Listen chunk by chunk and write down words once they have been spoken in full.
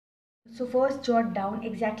So first jot down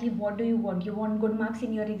exactly what do you want. You want good marks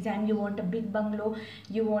in your exam, you want a big bungalow,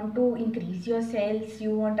 you want to increase your sales,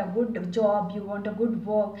 you want a good job, you want a good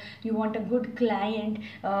work, you want a good client,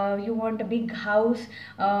 you want a big house,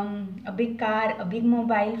 a big car, a big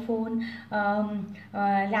mobile phone,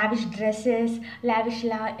 lavish dresses, lavish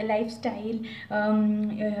lifestyle.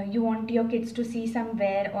 You want your kids to see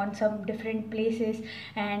somewhere on some different places,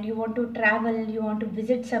 and you want to travel, you want to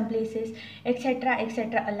visit some places, etc.,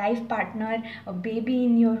 etc. A life partner, a baby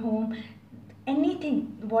in your home, anything,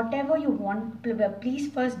 whatever you want.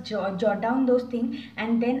 Please first jot down those things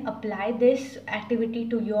and then apply this activity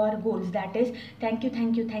to your goals. That is, thank you,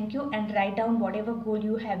 thank you, thank you, and write down whatever goal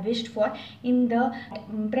you have wished for in the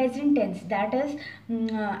present tense. That is,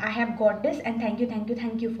 I have got this, and thank you, thank you,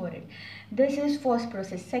 thank you for it. This is first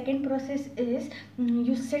process. Second process is,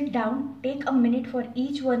 you sit down, take a minute for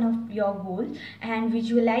each one of your goals and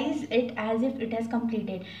visualize it as if it has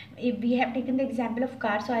completed. If we have taken the example of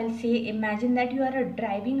car, so I'll say, imagine that you are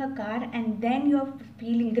driving a car and then you are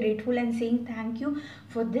feeling grateful and saying thank you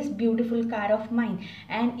for this beautiful car of mine.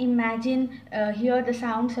 And imagine, hear the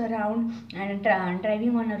sounds around and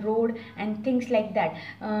driving on a road and things like that.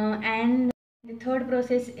 And the third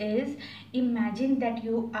process is, imagine that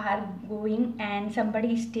you are going and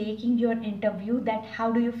somebody is taking your interview, that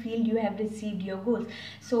how do you feel you have received your goals.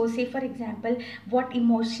 So say for example, what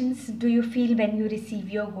emotions do you feel when you receive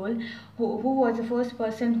your goal? Who was the first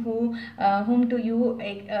person whom to you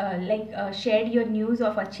shared your news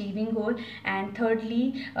of achieving goal? And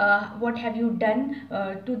thirdly, what have you done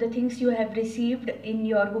to the things you have received in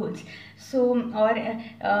your goals? So,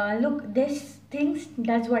 or look, this things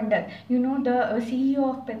does wonder. You know, the CEO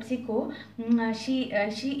of PepsiCo,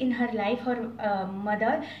 she in her life, her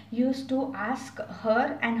mother used to ask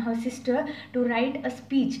her and her sister to write a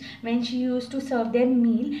speech when she used to serve their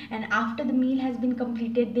meal, and after the meal has been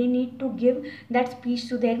completed, they need to give that speech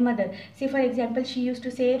to their mother. Say for example, she used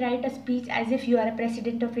to say, write a speech as if you are a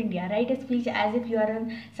president of India, write a speech as if you are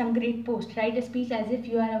on some great post, write a speech as if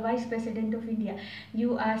you are a vice president of India,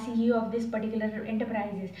 you are CEO of this particular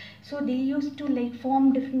enterprises. So they used to like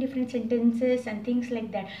form different sentences and things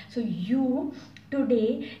like that. So you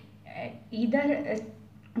today, either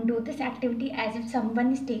do this activity as if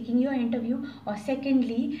someone is taking your interview, or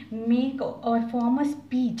secondly, make or form a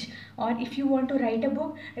speech, or if you want to write a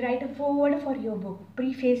book, write a foreword for your book,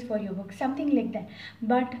 preface for your book, something like that.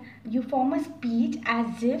 But you form a speech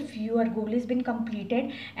as if your goal has been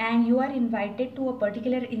completed and you are invited to a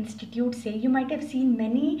particular institute. Say you might have seen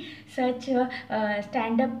many such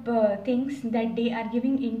stand-up things, that they are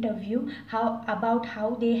giving interview how about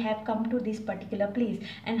how they have come to this particular place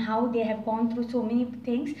and how they have gone through so many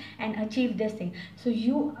things and achieved this thing. So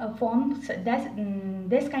you form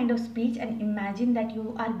this kind of speech, and imagine that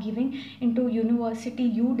you are giving into university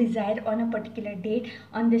you desire on a particular date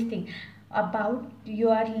on this thing, about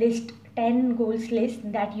your list, 10 goals list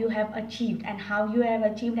that you have achieved, and how you have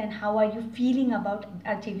achieved, and how are you feeling about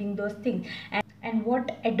achieving those things, and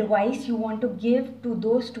what advice you want to give to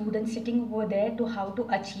those students sitting over there to how to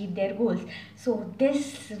achieve their goals. So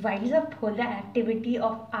this winds up whole activity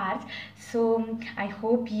of ours. So I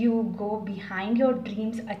hope you go behind your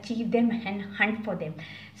dreams, achieve them, and hunt for them.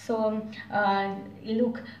 So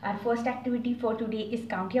look, our first activity for today is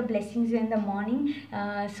count your blessings in the morning,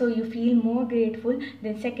 so you feel more grateful.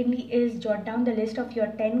 Then secondly is jot down the list of your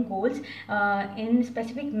 10 goals in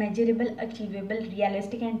specific, measurable, achievable,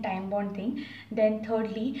 realistic, and time bound thing. Then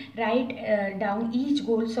thirdly, write down each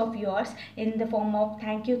goals of yours in the form of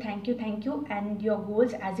thank you, thank you, thank you, and your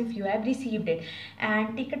goals as if you have received it.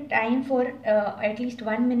 And take a time for at least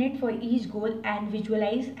 1 minute for each goal, and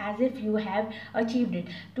visualize as if you have achieved it.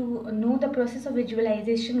 To know the process of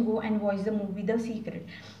visualization, go and watch the movie The Secret.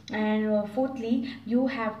 And fourthly, you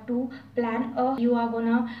have to plan you are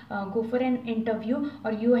gonna go for an interview,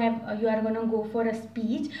 or you are gonna go for a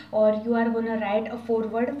speech, or you are gonna write a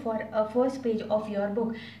foreword for a first page of your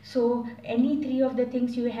book. So any three of the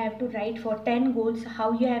things you have to write for 10 goals,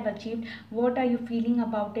 how you have achieved, what are you feeling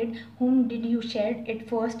about it, whom did you share it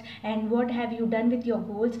first, and what have you done with your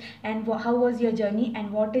goals, and how was your journey,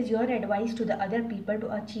 and what is your advice to the other people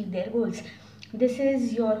to achieve their goals. This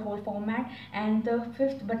is your whole format. And the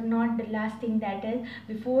fifth but not the last thing, that is,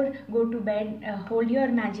 before go to bed, hold your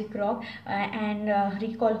magic rock and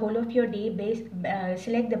recall whole of your day base,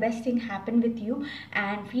 select the best thing happen with you,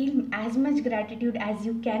 and feel as much gratitude as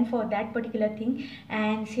you can for that particular thing,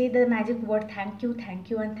 and say the magic word thank you, thank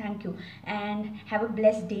you, and thank you, and have a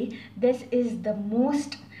blessed day. This is the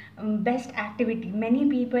most best activity. Many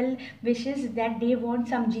people wishes that they want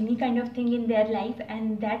some genie kind of thing in their life,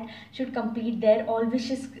 and that should complete their all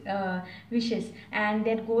wishes, and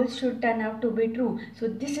their goals should turn out to be true. So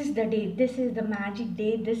this is the day, this is the magic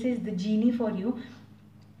day, this is the genie for you.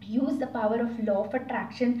 Use the power of law of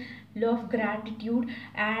attraction, law of gratitude,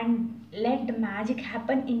 and let the magic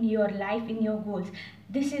happen in your life, in your goals.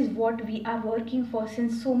 This is what we are working for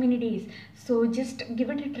since so many days. So just give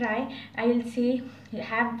it a try. I will say,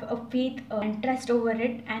 have a faith and trust over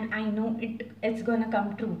it, and I know it's gonna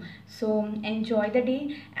come true. So enjoy the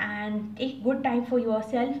day and take good time for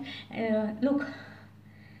yourself. Look,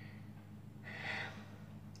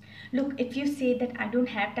 if you say that I don't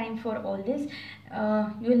have time for all this,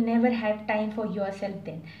 you will never have time for yourself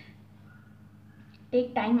then.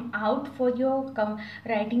 Take time out for your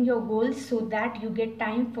writing your goals, so that you get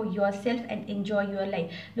time for yourself and enjoy your life.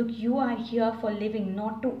 Look, you are here for living,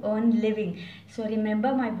 not to earn living. So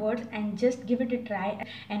remember my words and just give it a try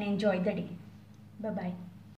and enjoy the day. Bye bye.